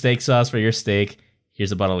asked for steak sauce for your steak.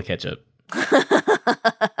 Here's a bottle of ketchup.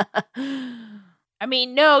 I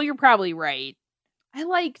mean, no, you're probably right. I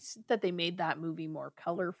liked that they made that movie more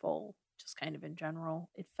colorful, just kind of in general.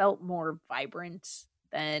 It felt more vibrant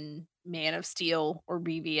than Man of Steel or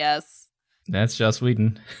BVS. That's Joss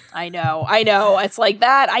Whedon. I know. It's like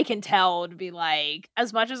that. I can tell to be like,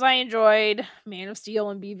 as much as I enjoyed Man of Steel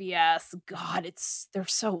and BVS, God, they're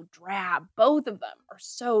so drab. Both of them are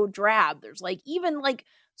so drab. There's like even like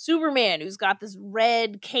Superman who's got this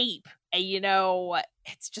red cape, and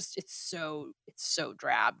it's so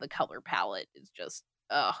drab. The color palette is just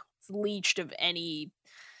it's leached of any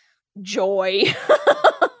joy.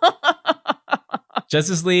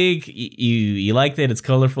 Justice League, you liked it. It's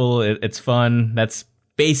colorful. It's fun. That's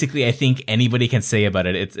basically, I think, anybody can say about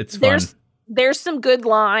it. It's fun. There's some good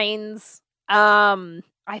lines. I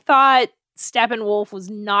thought Steppenwolf was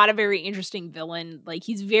not a very interesting villain. Like,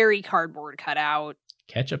 he's very cardboard cutout.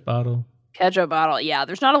 Ketchup bottle. Yeah,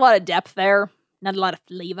 there's not a lot of depth there. Not a lot of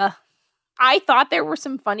flavor. I thought there were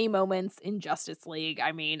some funny moments in Justice League.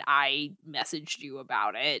 I mean, I messaged you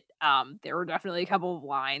about it. There were definitely a couple of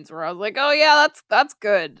lines where I was like, oh yeah, that's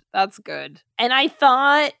good. That's good. And I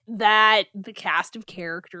thought that the cast of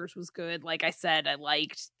characters was good. Like I said, I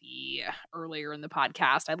liked earlier in the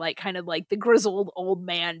podcast, I like kind of like the grizzled old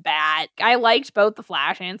man Bat. I liked both the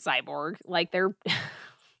Flash and Cyborg. Like they're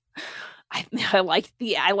I like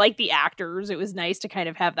the actors. It was nice to kind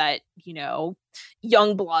of have that,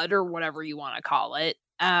 young blood or whatever you want to call it.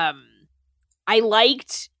 I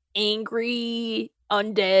liked angry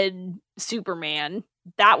undead Superman.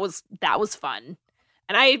 That was fun.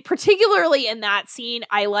 And I particularly in that scene,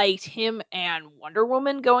 I liked him and Wonder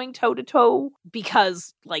Woman going toe to toe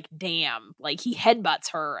because like, damn, like he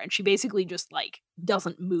headbutts her and she basically just like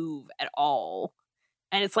doesn't move at all.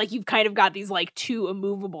 And it's like you've kind of got these like two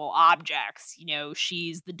immovable objects.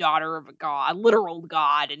 She's the daughter of a god, literal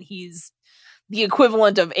god, and he's the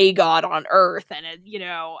equivalent of a god on Earth. And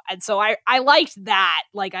and so I liked that.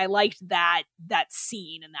 Like I liked that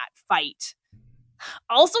scene and that fight.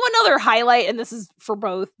 Also, another highlight, and this is for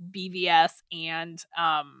both BVS and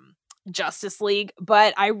Justice League,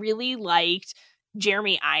 but I really liked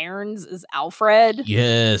Jeremy Irons as Alfred.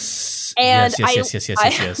 Yes. And yes.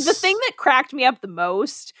 The thing that cracked me up the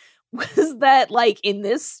most was that, like, in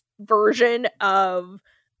this version of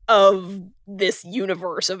of this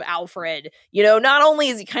universe of Alfred. You know, not only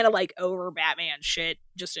is he kind of like over Batman shit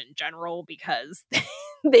just in general because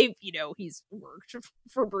they've, you know, he's worked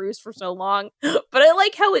for Bruce for so long, but I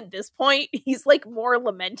like how at this point he's like more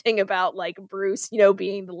lamenting about like Bruce, you know,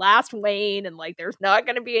 being the last Wayne and like there's not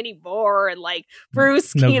going to be any more, and like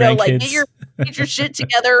Bruce, No you know, like grandkids. get your shit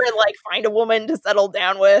together and like find a woman to settle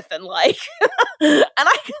down with, and like and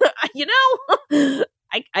I you know,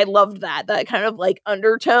 I loved that kind of like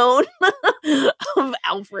undertone of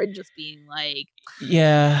Alfred just being like,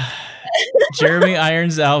 Yeah. Jeremy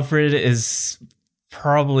Irons' Alfred is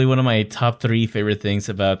probably one of my top 3 favorite things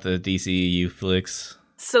about the DCEU flicks.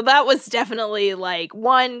 so that was definitely like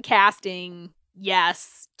 1, casting,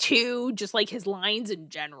 yes. 2, just like his lines in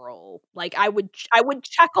general. Like I would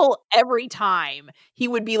chuckle every time he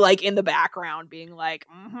would be like in the background being like,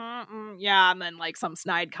 yeah, and then like some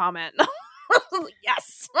snide comment.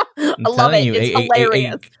 Yes. I love it. It's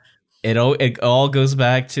hilarious. It all goes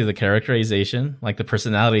back to the characterization, like the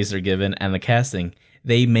personalities they're given and the casting.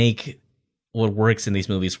 They make what works in these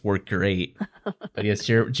movies work great. But yes,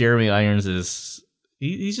 Jeremy Irons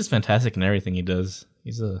he's just fantastic in everything he does.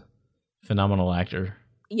 He's a phenomenal actor.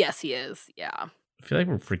 Yes, he is. Yeah. I feel like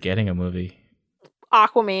we're forgetting a movie.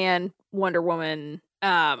 Aquaman, Wonder Woman,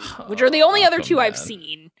 which are the only other 2 I've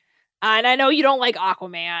seen. And I know you don't like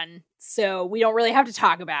Aquaman, so we don't really have to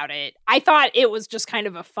talk about it. I thought it was just kind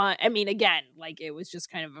of a fun, I mean, again, like it was just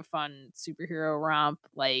kind of a fun superhero romp.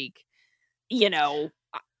 Like, you know,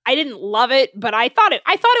 I didn't love it, but I thought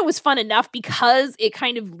it was fun enough because it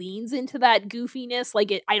kind of leans into that goofiness.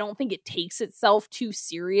 Like I don't think it takes itself too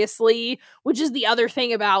seriously, which is the other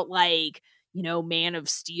thing about like, you know, Man of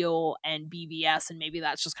Steel and BVS, and maybe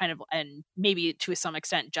that's just kind of, and maybe to some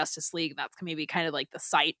extent Justice League, that's maybe kind of like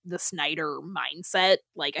the Snyder mindset.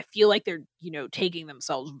 Like I feel like they're, you know, taking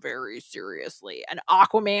themselves very seriously, and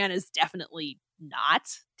Aquaman is definitely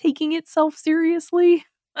not taking itself seriously.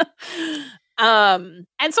 And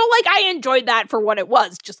so like I enjoyed that for what it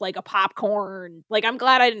was, just like a popcorn. Like I'm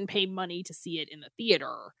glad I didn't pay money to see it in the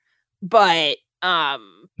theater, but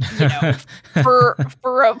you know, for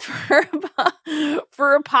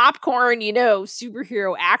a popcorn, you know,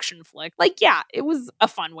 superhero action flick, like yeah, it was a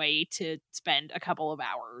fun way to spend a couple of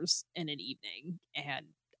hours in an evening, and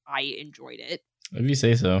I enjoyed it. If you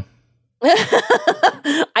say so.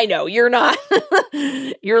 I know you're not.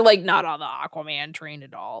 You're like not on the Aquaman train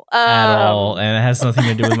at all. At all, and it has nothing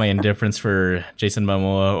to do with my indifference for Jason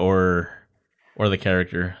Momoa or the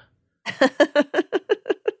character.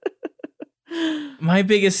 My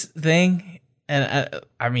biggest thing, and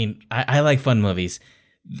I mean, I like fun movies.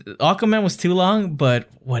 Aquaman was too long, but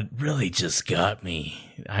what really just got me,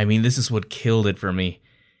 I mean, this is what killed it for me,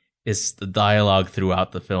 is the dialogue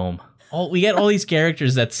throughout the film. We get all these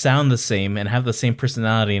characters that sound the same and have the same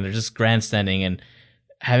personality, and they're just grandstanding and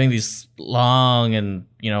having these long and,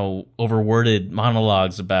 you know, overworded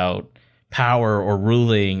monologues about power or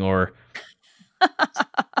ruling, or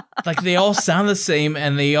like they all sound the same,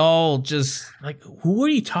 and they all just like, who are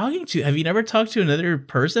you talking to? Have you never talked to another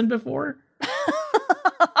person before?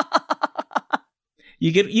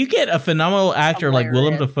 You get a phenomenal actor like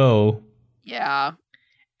Willem Dafoe. Yeah.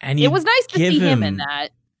 And it was nice to see him in that.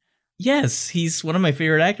 Yes, he's one of my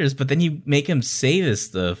favorite actors, but then you make him say this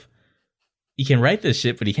stuff. He can write this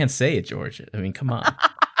shit, but he can't say it, George. I mean, come on.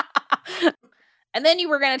 And then you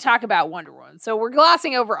were going to talk about Wonder Woman. So we're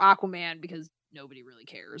glossing over Aquaman because nobody really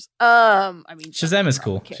cares. I mean, Shazam is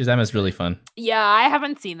cool. Shazam is really fun. Yeah, I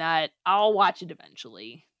haven't seen that. I'll watch it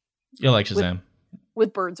eventually. You'll like Shazam.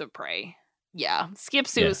 With Birds of Prey. Yeah. Skip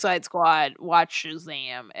Suicide Squad, watch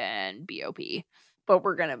Shazam and BOP. But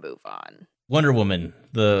we're going to move on. Wonder Woman.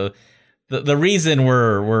 The reason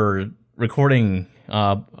we're recording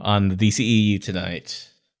on the DCEU tonight.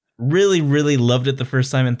 Really, really loved it the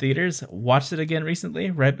first time in theaters. Watched it again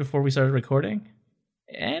recently, right before we started recording.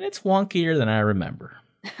 And it's wonkier than I remember.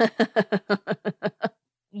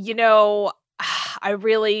 You know, I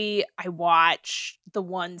watch the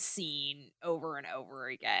one scene over and over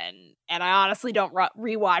again. And I honestly don't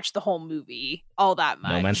rewatch the whole movie all that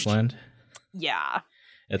much. No Man's Land? Yeah.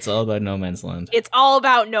 It's all about No Man's Land. It's all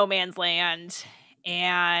about No Man's Land.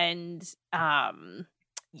 And,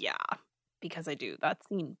 yeah, because I do. That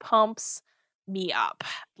scene pumps me up.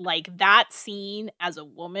 Like, that scene as a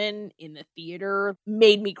woman in the theater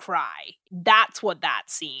made me cry. That's what that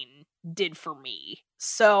scene did for me.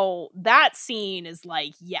 So that scene is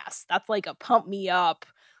like, yes, that's like a pump me up.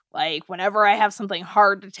 Like, whenever I have something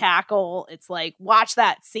hard to tackle, it's like, watch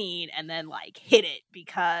that scene and then, like, hit it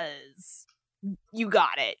because you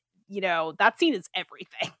got it. You know, that scene is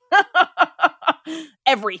everything.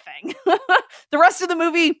 Everything. The rest of the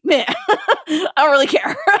movie, meh. I don't really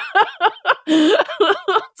care.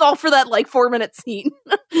 It's all for that like 4-minute scene.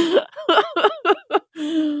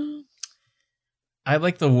 I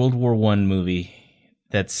like the World War One movie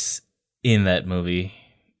that's in that movie,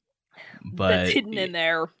 but that's hidden in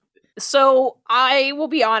there. So I will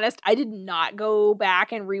be honest, I did not go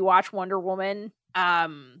back and rewatch Wonder Woman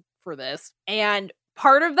for this. And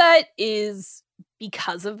part of that is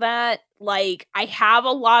because of that. Like, I have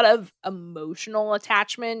a lot of emotional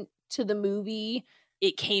attachment to the movie.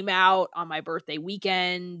 It came out on my birthday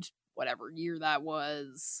weekend, whatever year that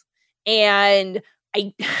was. And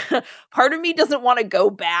I part of me doesn't want to go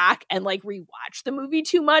back and like rewatch the movie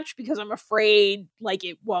too much because I'm afraid like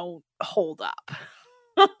it won't hold up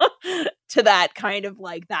to that kind of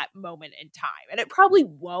like that moment in time. And it probably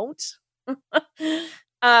won't.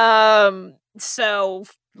 So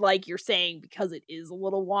like you're saying, because it is a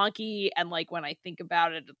little wonky and like when I think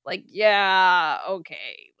about it, it's like, yeah,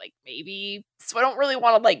 okay, like maybe. So I don't really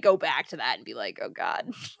want to like go back to that and be like, oh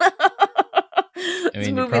God. This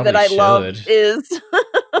movie that I love is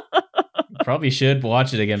probably should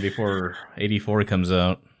watch it again before 84 comes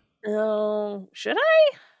out. Oh, should I?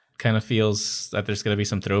 Kind of feels that there's going to be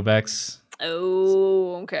some throwbacks.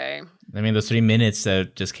 Oh, okay. I mean, those 3 minutes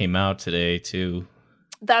that just came out today, too.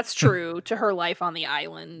 That's true, to her life on the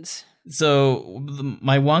island. So,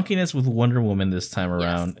 my wonkiness with Wonder Woman this time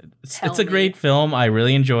around, it's a great film. I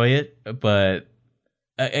really enjoy it. But,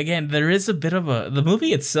 again, there is a bit of the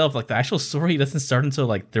movie itself, like the actual story doesn't start until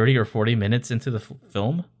like 30 or 40 minutes into the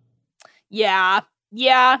film. Yeah,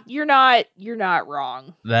 you're not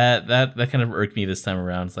wrong. That kind of irked me this time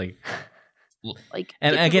around. It's like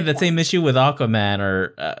and again, the point. same issue with Aquaman,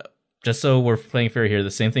 or just so we're playing fair here,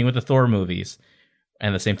 the same thing with the Thor movies,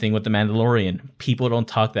 and the same thing with the Mandalorian. People don't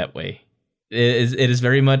talk that way. It is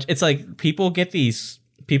very much. It's like people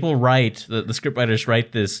write the script writers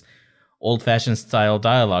write this old fashioned style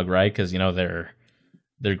dialogue, right? Because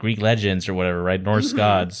they're Greek legends or whatever, right? Norse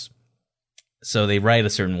gods, so they write a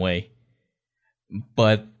certain way.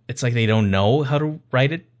 But it's like they don't know how to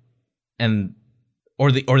write it,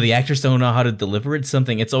 or the actors don't know how to deliver it.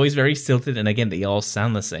 It's always very stilted, and again, they all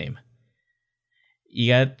sound the same.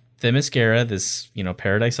 You got Themyscira, this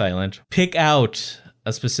Paradise Island. Pick out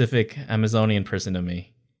a specific Amazonian person to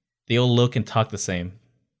me. They all look and talk the same.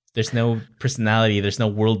 There's no personality. There's no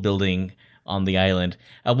world building on the island.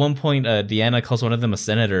 At one point, Deanna calls one of them a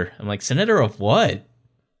senator. I'm like, senator of what?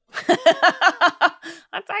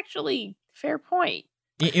 That's actually fair point.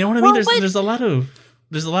 You know what I mean? There's a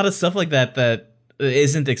lot of stuff like that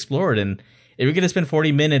isn't explored, and if you're gonna spend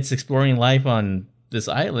 40 minutes exploring life on this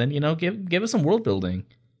island, give us some world building.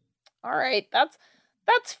 All right, that's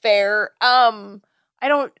fair.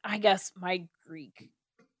 I guess my Greek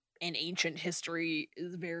and ancient history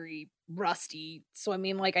is very rusty. So I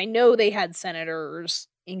mean, like, I know they had senators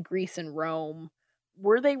in Greece and Rome.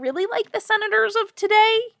 Were they really like the senators of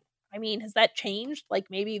today? I mean, has that changed? Like,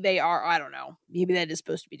 maybe they are. I don't know. Maybe that is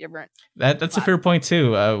supposed to be different. That's a fair point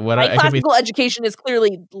too. My classical education is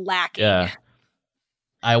clearly lacking. Yeah,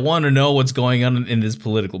 I want to know what's going on in this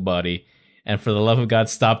political body, and for the love of God,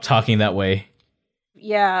 stop talking that way.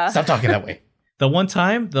 Yeah, stop talking that way. The one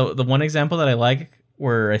time, the one example that I like,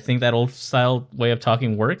 where I think that old style way of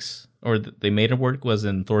talking works, or they made it work, was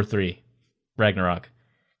in Thor 3, Ragnarok.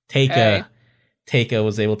 Taika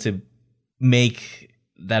was able to make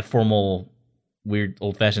that formal, weird,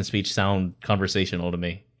 old-fashioned speech sound conversational to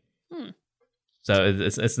me. So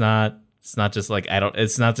it's not just like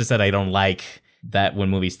it's not just that I don't like that when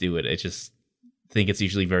movies do it. I just think it's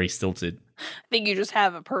usually very stilted. I think you just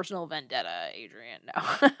have a personal vendetta, Adrian.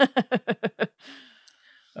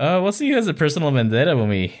 No. We'll see who has a personal vendetta when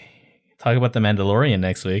we talk about The Mandalorian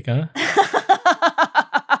next week, huh?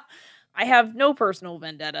 I have no personal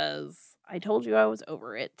vendettas. I told you I was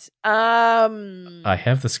over it. I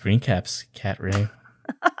have the screen caps, Cat Ray.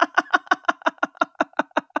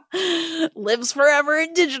 Lives forever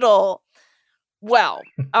in digital. Well,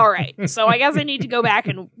 all right. So I guess I need to go back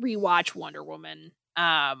and rewatch Wonder Woman.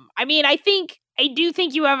 I mean, I do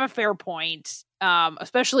think you have a fair point,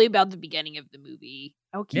 especially about the beginning of the movie.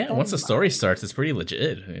 Yeah, once the story starts, it's pretty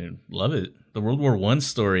legit. I love it. The World War I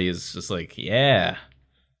story is just like, yeah,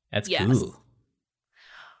 that's cool.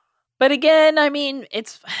 But again, I mean,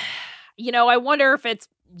 it's, I wonder if it's,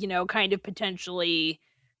 kind of potentially,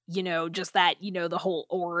 just that, the whole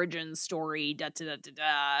origin story,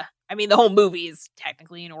 I mean, the whole movie is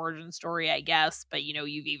technically an origin story, I guess, but,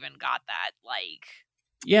 you've even got that, like...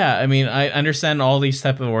 Yeah, I mean, I understand all these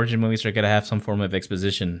type of origin movies are going to have some form of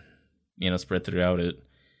exposition, spread throughout it.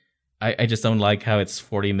 I just don't like how it's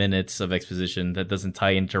 40 minutes of exposition that doesn't tie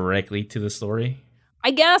in directly to the story. I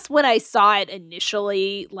guess when I saw it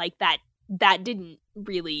initially, like that didn't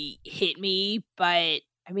really hit me, but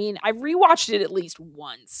I mean, I rewatched it at least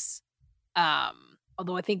once.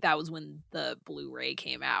 Although I think that was when the Blu-ray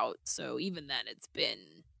came out, so even then it's been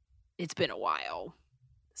a while.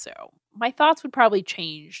 So my thoughts would probably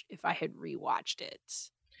change if I had rewatched it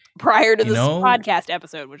prior to this podcast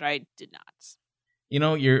episode, which I did not. You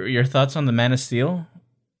know, your thoughts on the Man of Steel?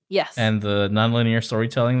 Yes. And the nonlinear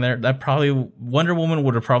storytelling there, that probably Wonder Woman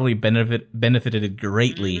would have probably benefited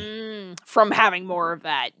greatly from having more of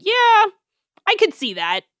that. Yeah, I could see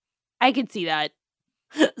that.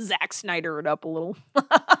 Zack Snyder it up a little.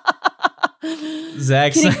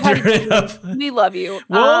 Zack Snyder it up. We love you.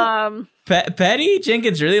 Well, Patty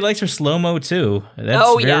Jenkins really likes her slow-mo too.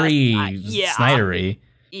 That's very Snydery.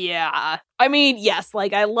 Yeah. I mean, yes,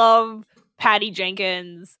 like I love Patty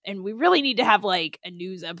Jenkins, and we really need to have like a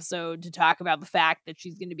news episode to talk about the fact that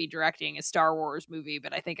she's going to be directing a Star Wars movie.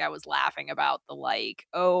 But I think I was laughing about the like,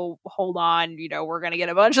 oh, hold on, we're going to get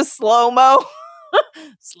a bunch of slow-mo.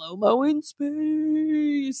 Slow-mo in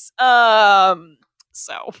space.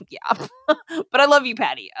 So yeah. But I love you,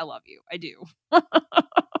 Patty. I love you. I do.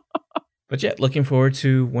 But yeah, looking forward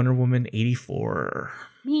to Wonder Woman 84.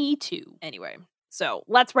 Me too. Anyway, so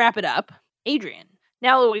let's wrap it up. Adrian,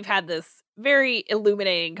 now that we've had this very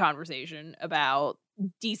illuminating conversation about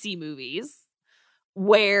DC movies,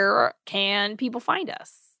 where can people find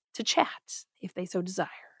us to chat if they so desire?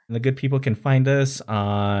 The good people can find us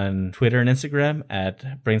on Twitter and Instagram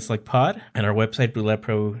at BrainslugPod and our website,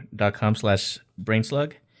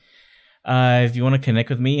 bluelabpro.com/brainslug. If you want to connect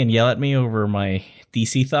with me and yell at me over my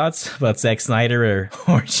DC thoughts about Zack Snyder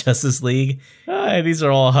or Justice League, these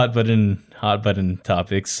are all hot button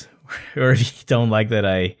topics. Or if you don't like that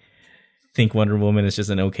I think Wonder Woman is just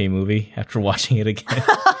an okay movie after watching it again.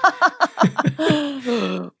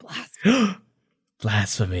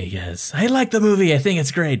 Blasphemy, yes. I like the movie. I think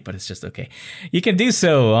it's great, but it's just okay. You can do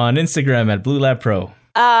so on Instagram at BlueLabPro.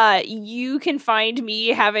 You can find me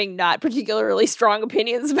having not particularly strong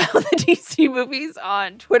opinions about the DC movies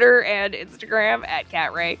on Twitter and Instagram at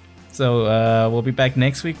CatRay. So we'll be back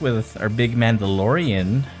next week with our big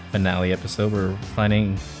Mandalorian finale episode. We're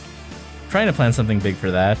trying to plan something big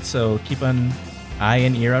for that. So keep an eye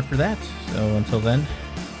and ear out for that. So until then,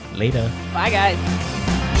 later. Bye, guys.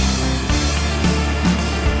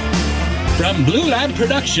 From Blue Lab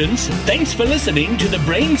Productions, thanks for listening to the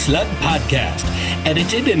Brain Slug Podcast.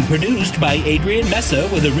 Edited and produced by Adrian Mesa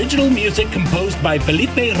with original music composed by Felipe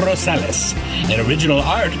Rosales and original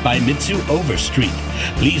art by Mitsu Overstreet.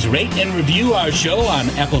 Please rate and review our show on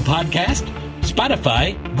Apple Podcast,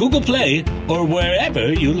 Spotify, Google Play, or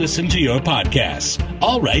wherever you listen to your podcasts.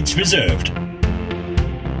 All rights reserved.